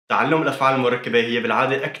تعلم الأفعال المركبة هي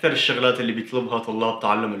بالعادة أكثر الشغلات اللي بيطلبها طلاب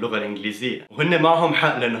تعلم اللغة الإنجليزية، وهن معهم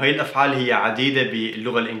حق لأنه هي الأفعال هي عديدة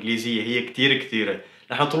باللغة الإنجليزية، هي كتيرة.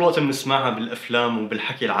 نحن طول الوقت بنسمعها بالأفلام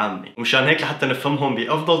وبالحكي العامي، ومشان هيك لحتى نفهمهم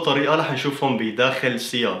بأفضل طريقة رح نشوفهم بداخل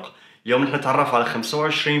سياق. اليوم نحن نتعرف على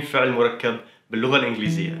 25 فعل مركب باللغة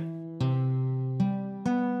الإنجليزية.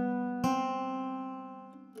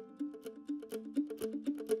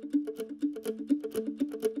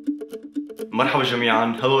 مرحبا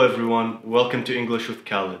جميعاً. Hello everyone. Welcome to English with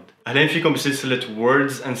Khaled. أهلين فيكم بسلسلة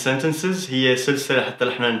Words and Sentences. هي سلسلة حتى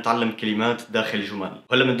نحن نتعلم كلمات داخل جمل.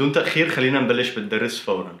 وهلا من دون تأخير خلينا نبلش بالدرس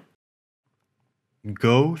فوراً.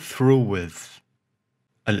 Go through with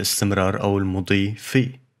الاستمرار أو المضي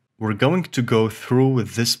في. We're going to go through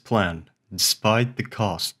with this plan despite the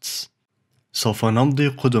costs. سوف نمضي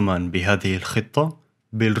قدماً بهذه الخطة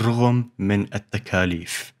بالرغم من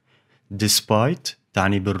التكاليف. Despite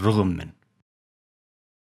تعني بالرغم من.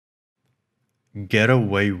 Get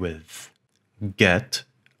away with. Get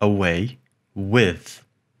away with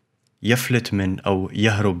يفلت من أو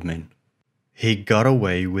يهرب من. He got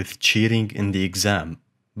away with cheating in the exam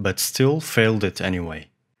but still failed it anyway.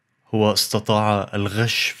 هو استطاع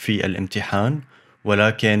الغش في الامتحان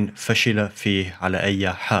ولكن فشل فيه على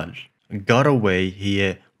أي حال. Got away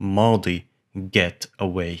هي ماضي get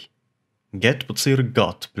away. Get بتصير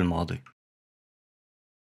got بالماضي.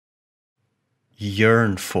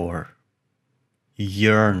 Yearn for.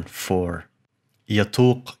 Yearn for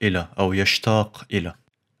يتوق إلى أو يشتاق إلى.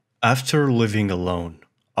 After living alone,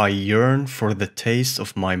 I yearn for the taste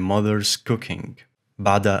of my mother's cooking.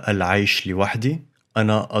 بعد العيش لوحدي،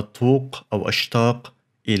 أنا أتوق أو أشتاق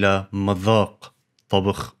إلى مذاق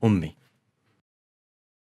طبخ أمي.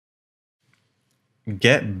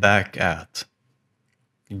 Get back at.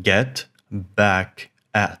 Get back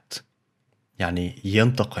at يعني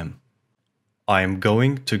ينتقم. I am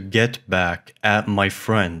going to get back at my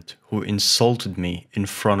friend who insulted me in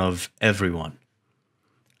front of everyone.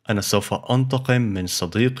 أنا سوف أنتقم من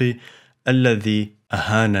صديقي الذي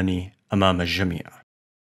أهانني أمام الجميع.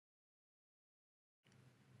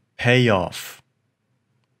 Pay off.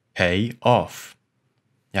 Pay off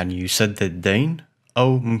يعني يسدد دين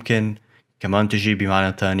أو ممكن كمان تجي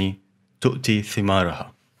بمعنى تاني تؤتي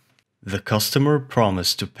ثمارها. The customer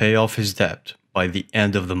promised to pay off his debt by the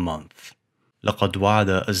end of the month. لقد وعد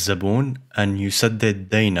الزبون أن يسدد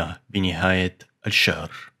دينه بنهاية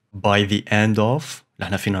الشهر. By the end of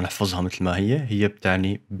نحن فينا نحفظها مثل ما هي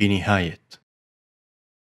بتعني بنهاية.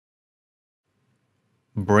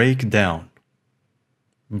 Break down.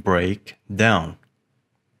 Break down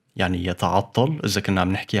يعني يتعطل إذا كنا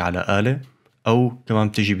عم نحكي على آلة أو كمان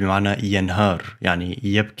بتجي بمعنى ينهار يعني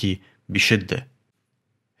يبكي بشدة.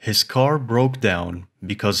 His car broke down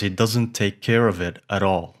because he doesn't take care of it at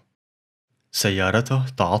all. سيارته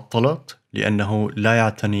تعطلت لأنه لا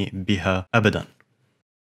يعتني بها أبداً.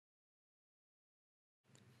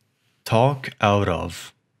 Talk out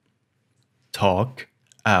of. Talk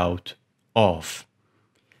out of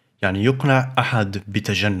يعني يقنع أحد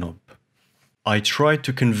بتجنب. I tried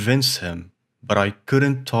to convince him but I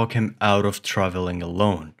couldn't talk him out of traveling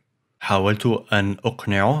alone. حاولت أن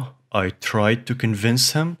أقنعه. I tried to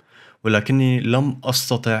convince him ولكني لم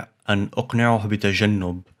أستطع أن أقنعه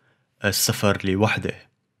بتجنب السفر لوحده.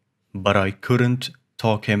 But I couldn't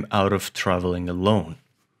talk him out of traveling alone.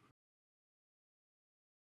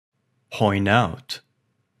 Point out.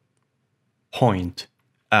 Point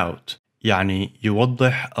out يعني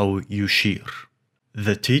يوضح أو يشير.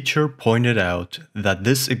 The teacher pointed out that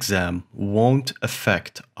this exam won't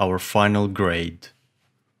affect our final grade.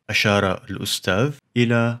 أشار الأستاذ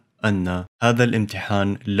إلى أن هذا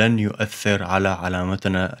الامتحان لن يؤثر على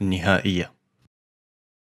علامتنا النهائية.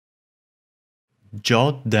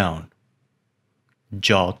 Jot down.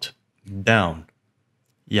 Jot down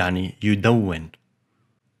يعني يدون.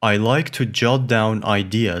 I like to jot down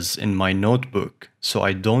ideas in my notebook so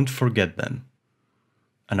I don't forget them.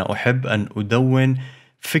 أنا أحب أن أدون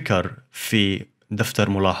فكر في دفتر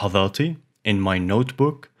ملاحظاتي in my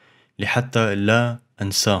notebook لحتى لا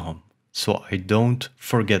أنساهم so I don't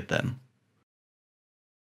forget them.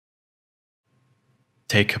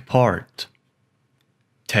 Take apart.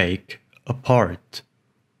 Take apart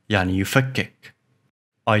يعني يفكك.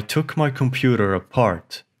 I took my computer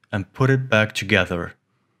apart and put it back together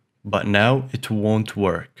but now it won't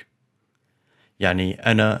work. يعني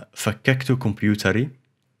أنا فككت كمبيوتري.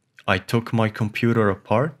 I took my computer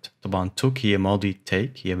apart. طبعا took هي ماضي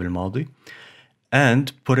take هي بالماضي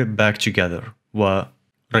and put it back together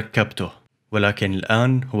وركبته ولكن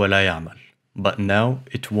الآن هو لا يعمل but now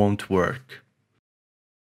it won't work.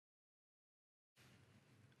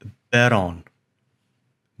 Bet on.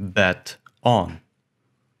 bet on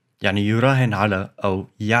يعني يراهن على أو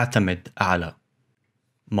يعتمد على.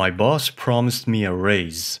 My boss promised me a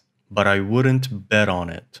raise, but I wouldn't bet on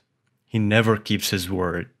it. He never keeps his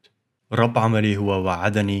word. رب عملي هو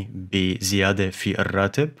وعدني بزيادة في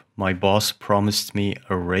الراتب. My boss promised me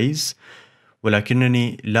a raise,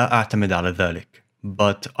 ولكنني لا أعتمد على ذلك.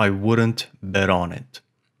 But I wouldn't bet on it.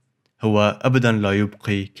 هو أبدا لا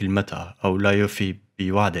يبقي كلمته أو لا يوفي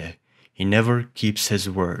بوعده. He never keeps his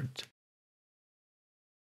word.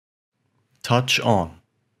 touch on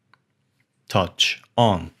touch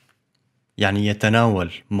on يعني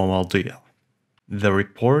يتناول مواضيع. The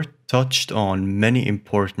report touched on many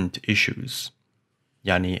important issues.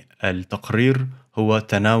 يعني التقرير هو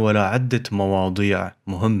تناول عدة مواضيع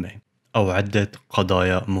مهمة أو عدة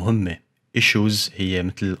قضايا مهمة. Issues هي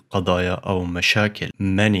مثل قضايا أو مشاكل.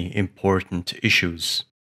 Many important issues.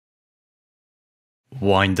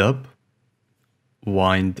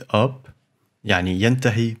 wind up يعني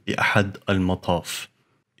ينتهي بأحد المطاف.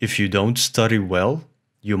 If you don't study well,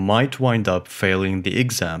 you might wind up failing the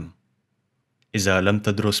exam. إذا لم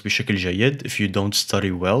تدرس بشكل جيد, if you don't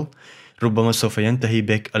study well, ربما سوف ينتهي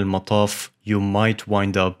بك المطاف. You might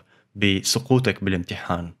wind up بسقوطك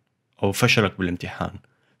بالامتحان أو فشلك بالامتحان.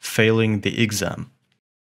 Failing the exam.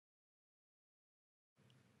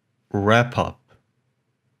 wrap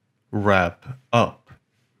up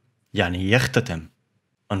يعني يختتم.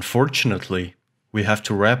 Unfortunately, we have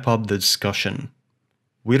to wrap up the discussion.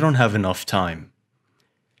 We don't have enough time.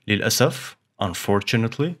 للأسف,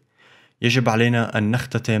 unfortunately, يجب علينا أن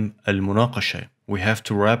نختتم المناقشة. We have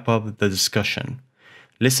to wrap up the discussion.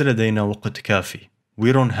 ليس لدينا وقت كافي.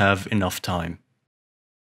 We don't have enough time.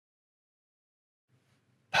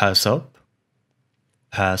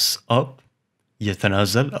 pass up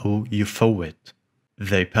يتنازل أو يفوت.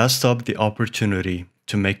 They passed up the opportunity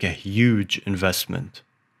to make a huge investment.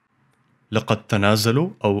 لقد تنازلوا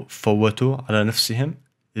أو فوتوا على نفسهم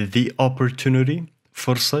the opportunity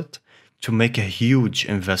فرصة to make a huge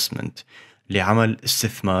investment لعمل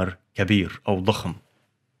استثمار كبير أو ضخم.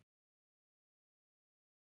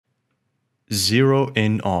 zero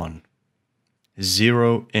in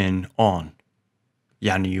on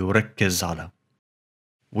يعني يركز على.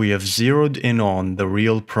 We have zeroed in on the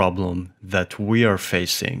real problem that we are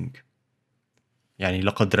facing. يعني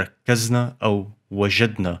لقد ركزنا أو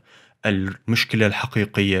وجدنا المشكلة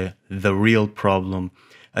الحقيقية the real problem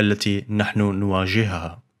التي نحن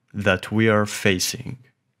نواجهها that we are facing.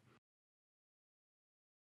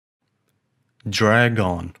 drag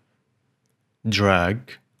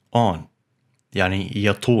on يعني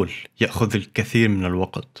يطول يأخذ الكثير من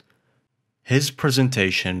الوقت. His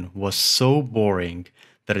presentation was so boring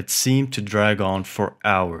that it seemed to drag on for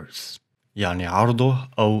hours. يعني عرضه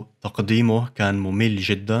أو تقديمه كان ممل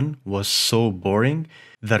جدا was so boring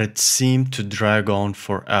that it seemed to drag on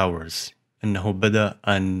for hours. إنه بدأ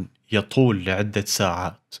أن يطول لعدة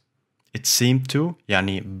ساعات. It seemed to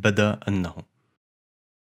يعني بدأ أنه.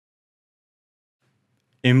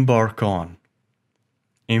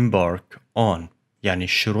 embark on يعني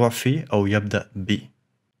الشروع فيه أو يبدأ به.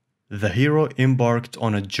 The hero embarked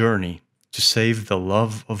on a journey to save the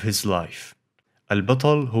love of his life.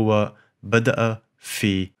 البطل هو بدأ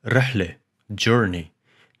في رحلة journey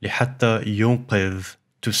لحتى ينقذ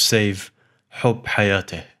to save حب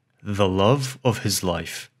حياته the love of his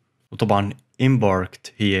life. وطبعا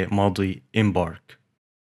embarked هي ماضي embark.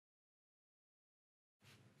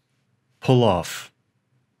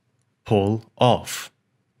 pull off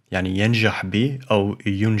يعني ينجح به أو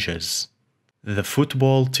ينجز. The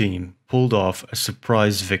football team pulled off a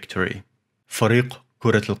surprise victory. فريق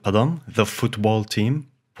كرة القدم the football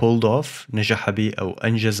team pulled off نجح به أو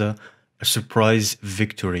أنجز a surprise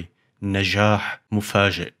victory نجاح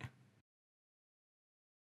مفاجئ.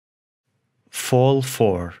 fall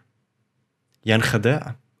for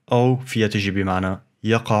ينخدع أو فيها تجي بمعنى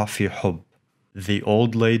يقع في حب. The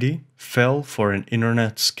old lady fell for an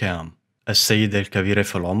internet scam. السيدة الكبيرة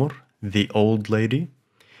في العمر the old lady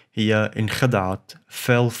هي انخدعت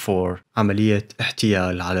fell for عملية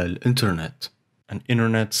احتيال على الإنترنت an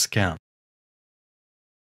internet scam.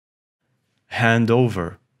 hand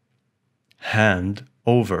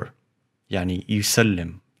over يعني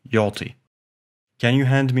يسلم يعطي. Can you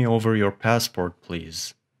hand me over your passport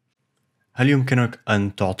please? هل يمكنك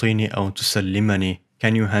أن تعطيني أو تسلمني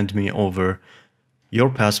Can you hand me over your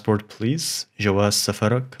passport please? جواز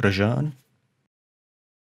سفرك رجاءً.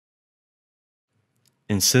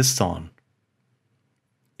 insist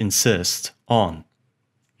on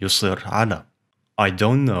يصر على. I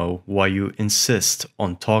don't know why you insist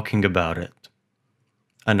on talking about it.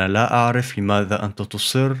 أنا لا أعرف لماذا أنت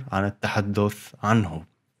تصر على التحدث عنه.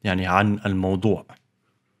 يعني عن الموضوع.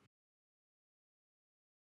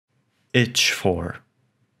 itch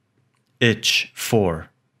for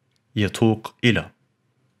يتوق إلى.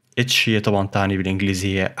 itch هي طبعا تعني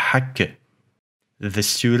بالإنجليزية حكة. The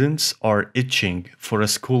students are itching for a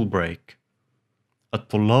school break.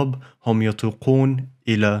 الطلاب هم يتوقون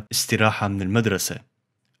إلى استراحة من المدرسة.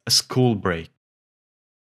 A school break.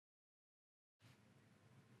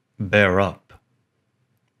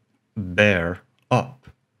 bear up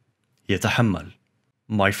يتحمل.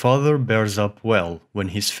 My father bears up well when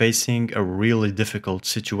he's facing a really difficult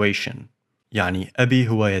situation. يعني أبي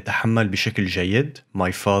هو يتحمل بشكل جيد.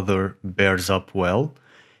 My father bears up well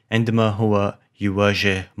عندما هو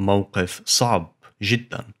يواجه موقف صعب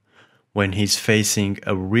جدا. When he's facing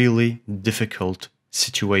a really difficult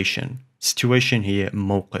situation. Situation هي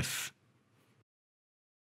موقف.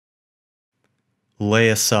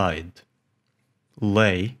 lay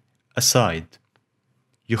aside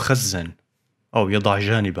يخزن أو يضع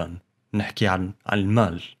جانبا. نحكي عن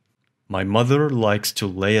المال. My mother likes to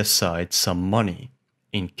lay aside some money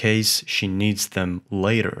in case she needs them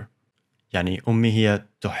later. يعني أمي هي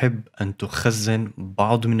تحب أن تخزن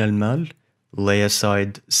بعض من المال. lay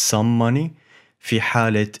aside some money في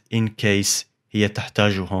حالة in case هي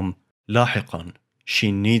تحتاجهم لاحقا.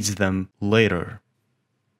 She needs them later.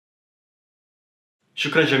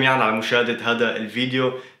 شكرا جميعا على مشاهدة هذا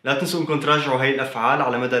الفيديو. لا تنسوا انكم تراجعوا هاي الأفعال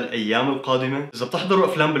على مدى الأيام القادمة. إذا بتحضروا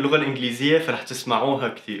أفلام باللغة الإنجليزية فرح تسمعوها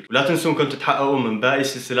كثير. ولا تنسوا انكم تتحققوا من باقي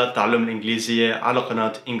سلسلات تعلم الإنجليزية على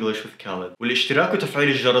قناة English with Khaled. والاشتراك وتفعيل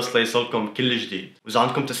الجرس ليصلكم كل جديد. وإذا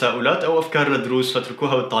عندكم تساؤلات أو أفكار لدروس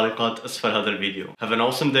فاتركوها بالتعليقات أسفل هذا الفيديو. Have an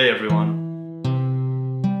awesome day everyone.